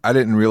interesting. I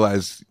didn't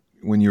realize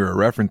when you were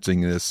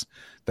referencing this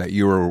that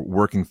you were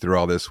working through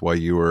all this while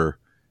you were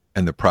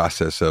in the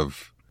process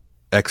of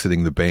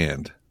exiting the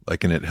band.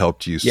 And it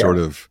helped you sort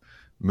of.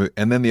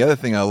 And then the other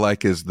thing I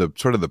like is the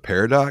sort of the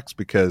paradox,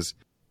 because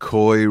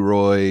Coy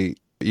Roy,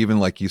 even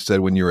like you said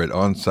when you were at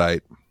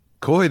On-Site,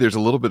 Coy, there's a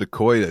little bit of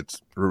Coy that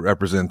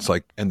represents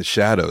like in the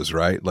shadows,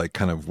 right? Like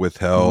kind of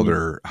withheld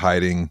or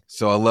hiding.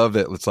 So I love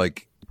that it's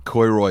like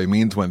Coy Roy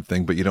means one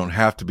thing, but you don't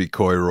have to be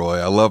Coy Roy.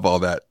 I love all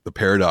that, the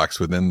paradox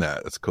within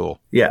that. It's cool.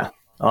 Yeah.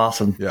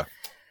 Awesome. Yeah.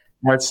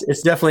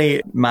 It's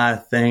definitely my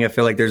thing. I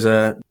feel like there's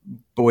a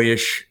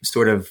boyish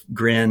sort of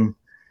grin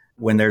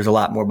when there's a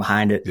lot more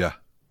behind it. Yeah.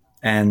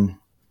 And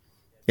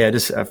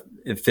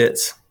it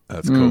fits.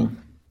 That's cool.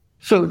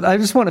 So I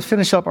just want to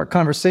finish up our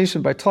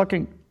conversation by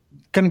kind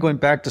of going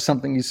back to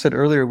something you said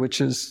earlier, which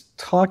is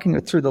talking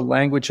through the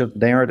language of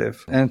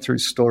narrative and through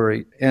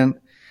story. And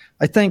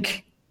I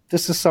think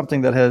this is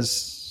something that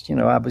has,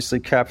 obviously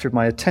captured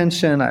my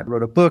attention. I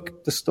wrote a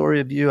book, The Story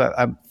of You.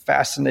 I'm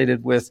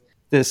fascinated with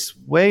this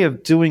way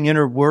of doing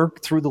inner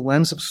work through the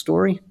lens of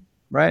story,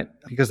 right?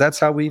 Because that's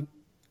how we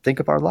think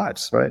of our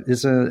lives, right?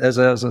 As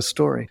a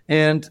story.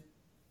 And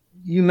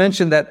you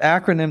mentioned that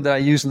acronym that I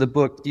use in the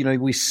book.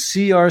 We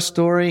see our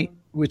story,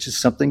 which is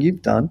something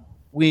you've done.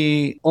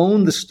 We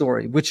own the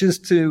story, which is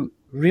to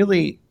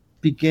really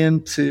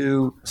begin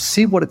to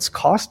see what it's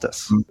cost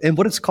us and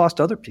what it's cost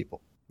other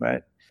people,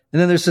 right? And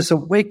then there's this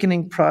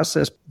awakening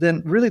process,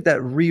 then really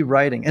that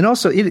rewriting. And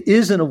also it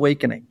is an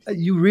awakening.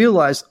 You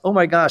realize, oh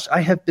my gosh,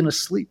 I have been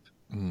asleep.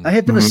 I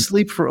have been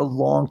asleep for a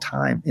long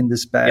time in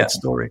this bad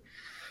story.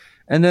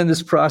 And then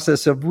this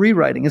process of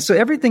rewriting. And so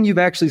everything you've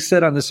actually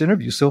said on this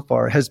interview so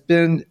far has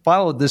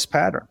followed this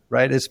pattern,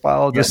 right? It's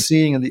followed the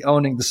seeing and the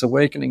owning, this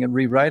awakening and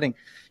rewriting.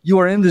 You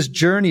are in this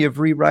journey of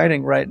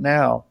rewriting right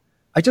now.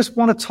 I just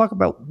want to talk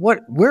about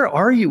where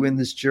are you in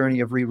this journey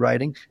of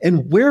rewriting,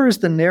 and where is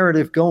the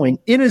narrative going,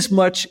 in as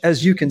much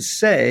as you can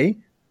say,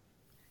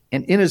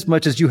 and in as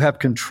much as you have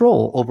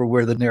control over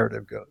where the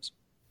narrative goes.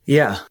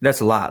 Yeah, that's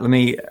a lot. Let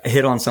me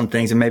hit on some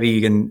things and maybe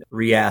you can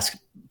re-ask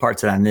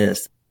parts that I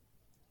missed.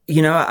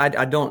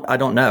 I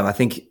don't know. I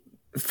think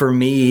for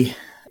me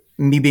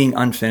being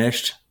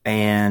unfinished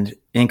and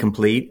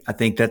incomplete, I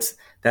think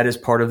that is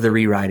part of the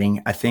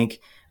rewriting. I think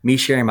me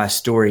sharing my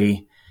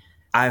story,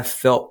 I've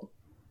felt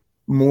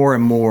more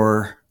and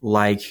more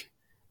like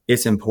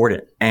it's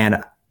important.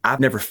 And I've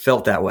never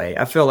felt that way.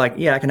 I feel like,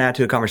 I can add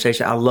to a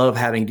conversation. I love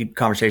having deep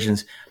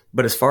conversations,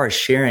 but as far as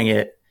sharing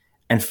it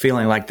and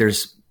feeling like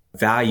there's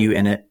value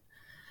in it,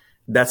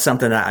 that's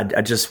something that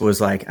I just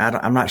was like,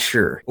 I'm not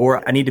sure,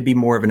 or I need to be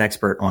more of an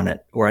expert on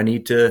it, or I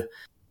need to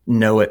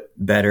know it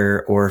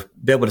better or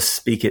be able to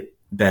speak it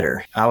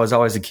better. I was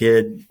always a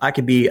kid. I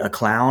could be a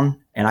clown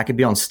and I could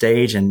be on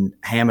stage and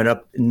ham it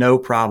up, no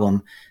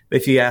problem. But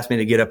if you ask me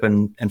to get up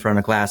in front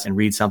of class and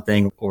read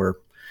something or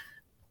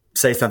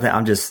say something,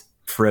 I'm just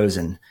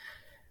frozen.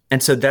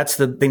 And so that's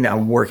the thing that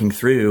I'm working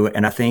through.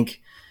 And I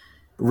think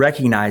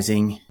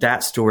recognizing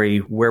that story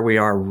where we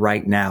are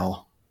right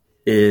now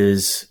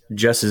is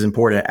just as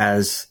important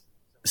as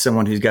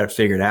someone who's got it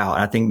figured out.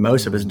 I think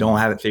most of us don't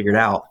have it figured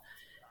out.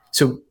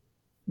 So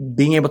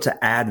being able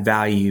to add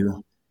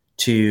value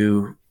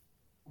to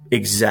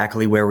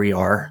exactly where we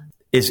are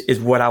is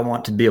what I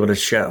want to be able to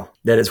show,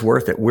 that it's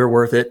worth it. We're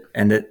worth it.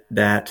 And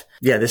that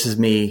this is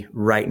me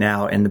right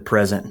now in the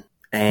present.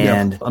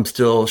 And I'm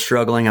still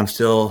struggling. I'm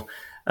still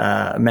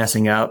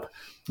messing up,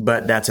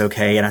 but that's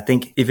okay. And I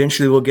think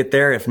eventually we'll get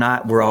there. If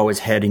not, we're always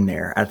heading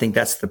there. I think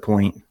that's the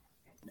point.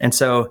 And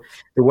so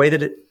the way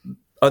that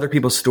other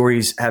people's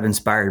stories have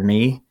inspired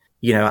me,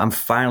 I'm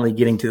finally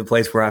getting to the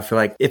place where I feel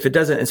like if it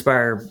doesn't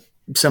inspire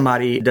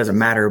somebody, it doesn't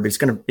matter, but it's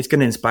going to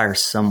inspire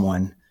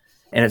someone,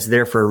 and it's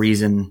there for a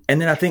reason. And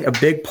then I think a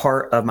big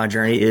part of my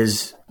journey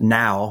is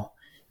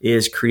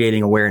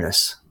creating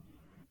awareness.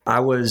 I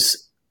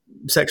was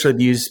sexually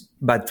abused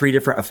by 3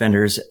 different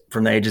offenders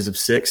from the ages of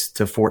 6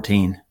 to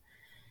 14.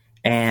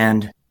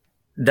 And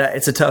that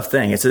it's a tough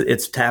thing.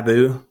 It's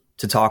taboo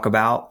to talk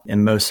about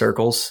in most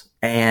circles.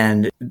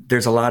 And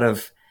there's a lot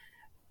of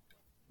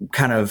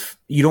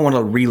you don't want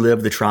to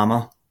relive the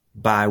trauma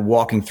by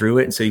walking through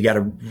it. And so you got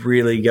to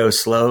really go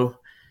slow.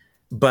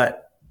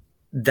 But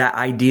that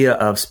idea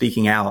of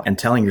speaking out and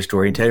telling your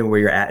story and telling where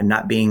you're at and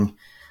not being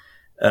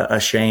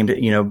ashamed,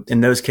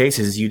 in those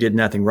cases, you did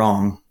nothing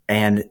wrong.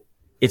 And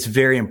it's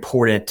very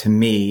important to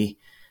me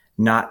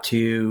not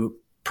to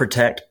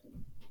protect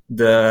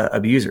the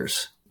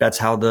abusers. That's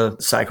how the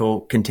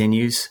cycle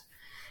continues.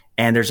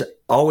 And there's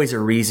always a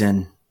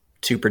reason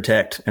to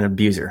protect an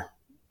abuser.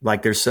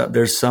 Like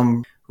there's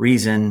some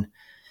reason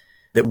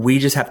that we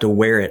just have to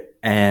wear it,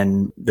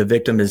 and the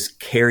victim is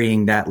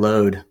carrying that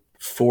load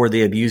for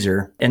the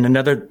abuser. And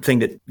another thing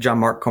that John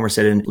Mark Comer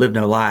said in Live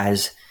No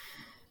Lies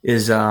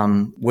is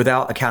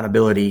without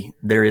accountability,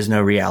 there is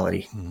no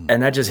reality.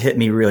 And that just hit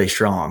me really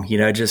strong.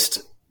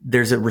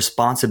 There's a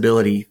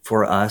responsibility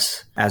for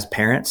us as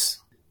parents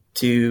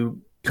to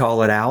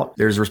call it out.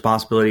 There's a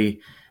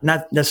responsibility,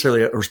 not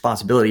necessarily a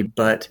responsibility,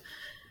 but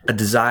a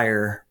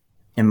desire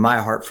in my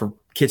heart for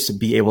kids to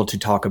be able to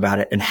talk about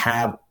it and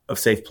have a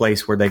safe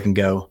place where they can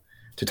go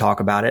to talk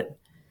about it.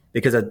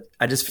 Because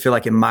I just feel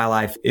like in my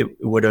life, it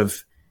would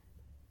have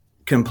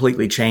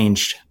completely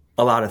changed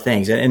a lot of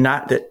things. And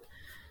not that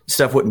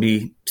stuff wouldn't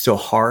be still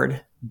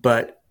hard,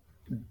 but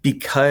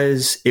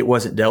because it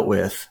wasn't dealt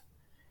with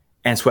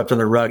and swept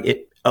under the rug,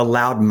 it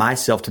allowed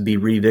myself to be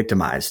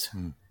re-victimized.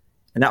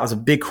 And that was a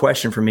big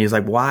question for me, is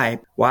like, why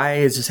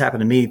has this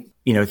happened to me,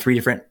 3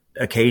 different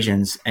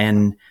occasions?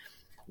 And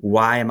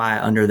why am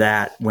I under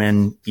that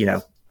when,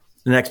 the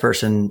next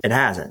person, it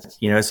hasn't?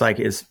 It's like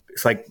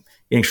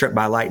getting struck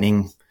by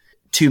lightning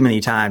too many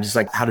times. It's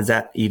like, how does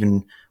that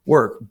even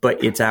work?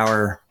 But it's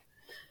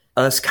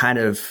us kind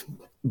of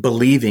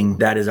believing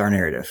that is our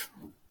narrative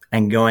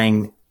and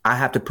going, I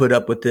have to put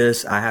up with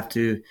this. I have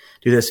to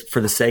do this for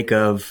the sake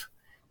of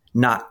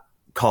not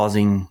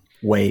causing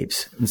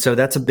waves. And so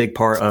that's a big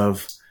part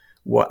of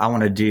what I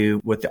want to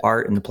do with the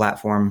art and the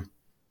platform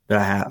that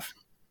I have.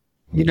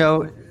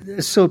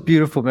 It's so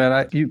beautiful,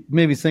 man. You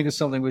made me think of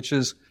something, which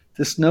is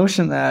this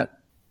notion that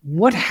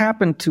what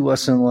happened to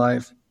us in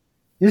life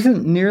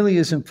isn't nearly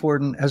as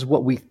important as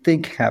what we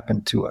think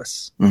happened to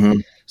us.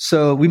 Mm-hmm.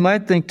 So we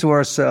might think to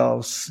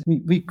ourselves,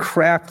 we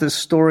craft this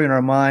story in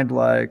our mind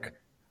like,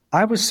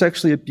 I was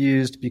sexually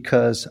abused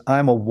because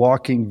I'm a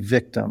walking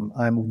victim.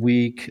 I'm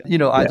weak.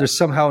 Either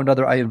somehow or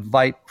another, I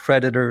invite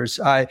predators,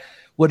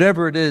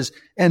 whatever it is.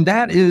 And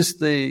that is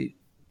the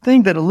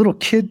thing that a little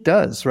kid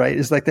does, right?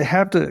 Is like they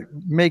have to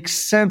make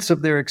sense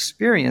of their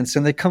experience,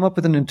 and they come up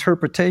with an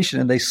interpretation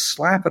and they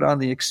slap it on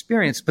the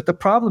experience. But the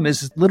problem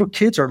is little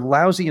kids are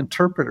lousy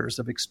interpreters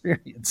of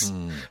experience,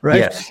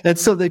 right? Yes. And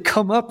so they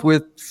come up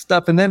with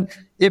stuff. And then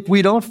if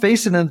we don't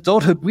face it in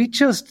adulthood, we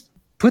just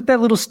put that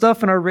little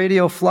stuff in our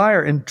radio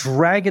flyer and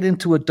drag it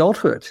into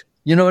adulthood.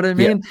 You know what I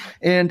mean?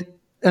 Yeah. And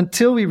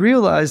until we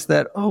realize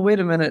that, oh, wait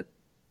a minute,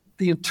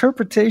 the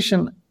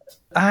interpretation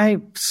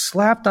I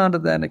slapped onto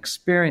that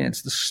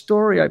experience, the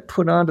story I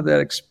put onto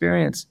that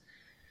experience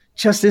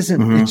just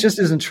isn't, it just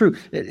isn't true.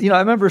 I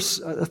remember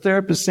a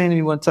therapist saying to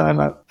me one time,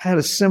 I had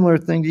a similar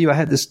thing to you. I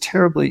had this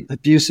terribly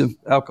abusive,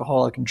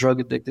 alcoholic and drug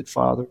addicted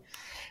father.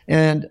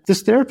 And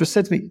this therapist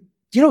said to me,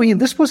 Ian,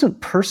 this wasn't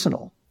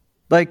personal.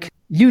 Like,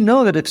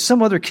 that if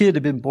some other kid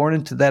had been born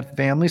into that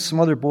family, some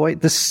other boy,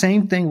 the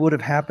same thing would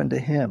have happened to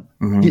him.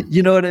 Mm-hmm.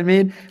 You know what I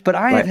mean? But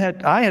I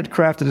had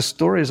crafted a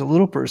story as a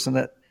little person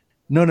that,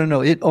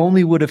 no, it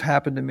only would have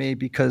happened to me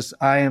because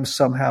I am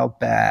somehow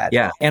bad.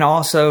 Yeah. And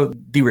also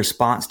the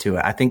response to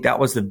it. I think that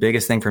was the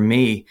biggest thing for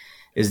me,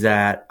 is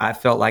that I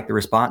felt like the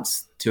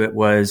response to it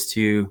was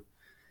to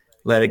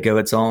let it go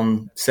its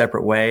own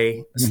separate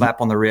way,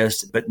 slap on the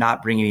wrist, but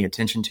not bring any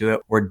attention to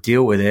it or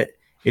deal with it.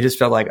 It just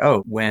felt like,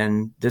 oh,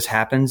 when this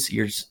happens,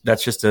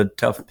 that's just a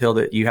tough pill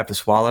that you have to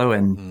swallow.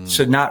 And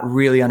so not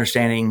really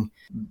understanding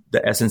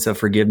the essence of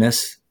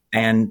forgiveness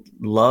and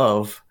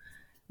love,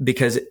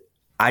 because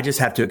I just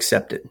have to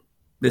accept it.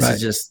 This is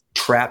just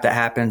crap that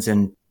happens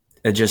and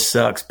it just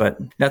sucks, but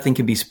nothing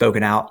can be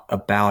spoken out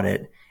about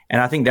it.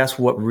 And I think that's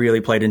what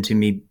really played into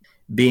me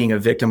being a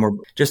victim or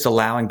just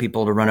allowing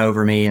people to run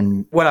over me.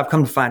 And what I've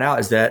come to find out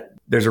is that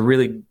there's a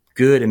really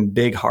good and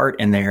big heart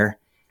in there.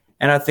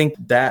 And I think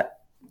that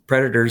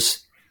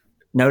predators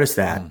notice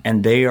that,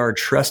 and they are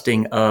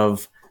trusting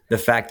of the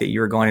fact that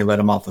you're going to let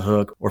them off the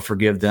hook or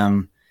forgive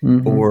them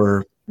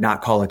or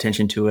not call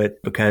attention to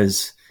it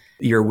because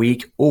you're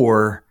weak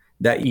or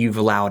that you've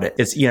allowed it.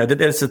 It's,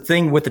 that's the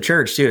thing with the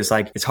church too. It's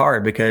like, it's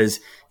hard because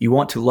you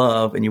want to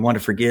love and you want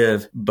to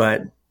forgive,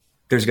 but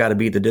there's got to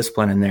be the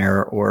discipline in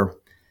there or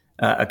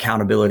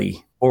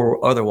accountability,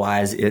 or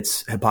otherwise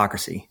it's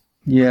hypocrisy.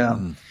 Yeah.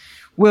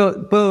 Well,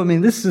 Bo, I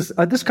mean,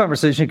 this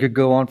conversation could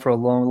go on for a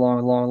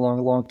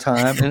long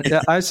time.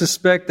 And I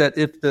suspect that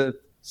if the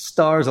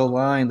stars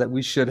align, that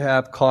we should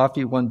have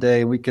coffee one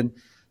day and we can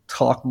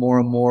talk more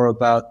and more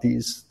about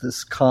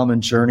this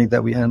common journey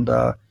that we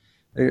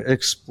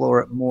explore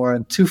it more.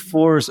 And 2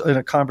 fours in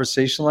a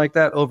conversation like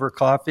that over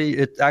coffee,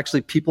 it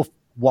actually, people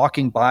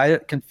walking by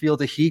it can feel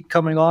the heat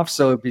coming off.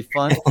 So it'd be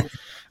fun.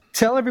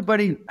 Tell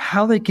everybody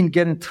how they can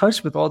get in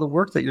touch with all the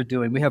work that you're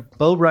doing. We have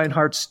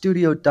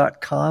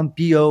BoReinhardt.studio.com,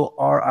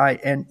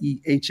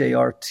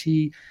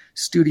 BoReinhart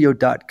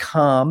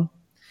studio.com.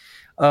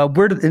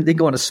 Where do they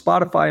go on to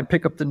Spotify and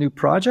pick up the new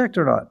project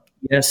or not?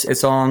 Yes,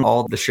 it's on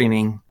all the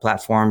streaming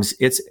platforms.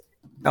 It's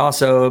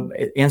also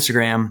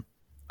Instagram.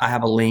 I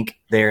have a link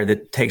there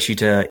that takes you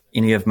to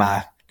any of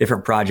my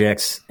different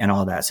projects and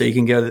all that. So you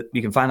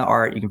can find the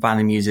art, you can find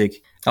the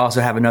music. I also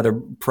have another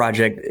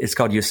project. It's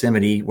called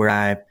Yosemite, where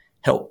I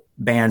help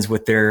bands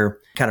with their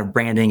kind of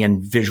branding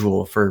and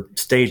visual for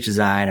stage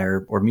design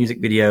or music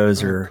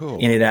videos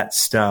any of that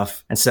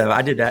stuff. And so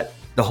I did that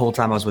the whole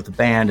time I was with the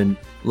band and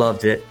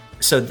loved it.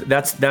 So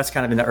that's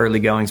kind of in the early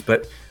goings,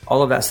 but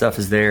all of that stuff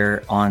is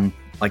there on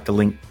like the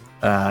link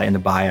in the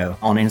bio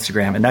on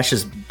Instagram. And that's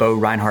just Bo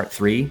Reinhardt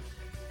 3,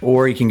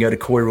 or you can go to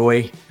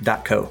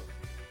coyroy.co.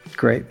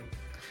 Great.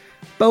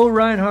 Bo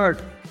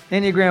Reinhardt,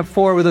 Enneagram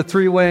 4 with a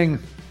 3-wing,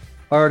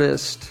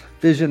 artist,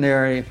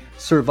 visionary,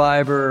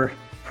 survivor,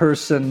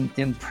 person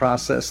in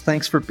process.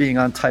 Thanks for being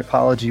on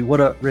Typology.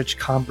 What a rich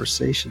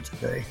conversation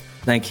today.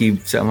 Thank you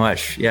so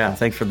much. Yeah,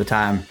 thanks for the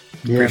time.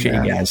 Appreciate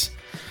you guys.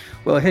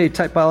 Well, hey,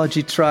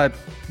 Typology Tribe,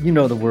 you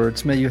know the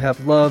words. May you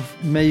have love.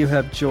 May you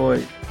have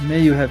joy.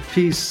 May you have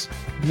peace.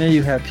 May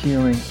you have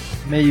healing.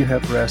 May you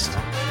have rest.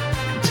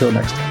 Until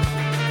next time.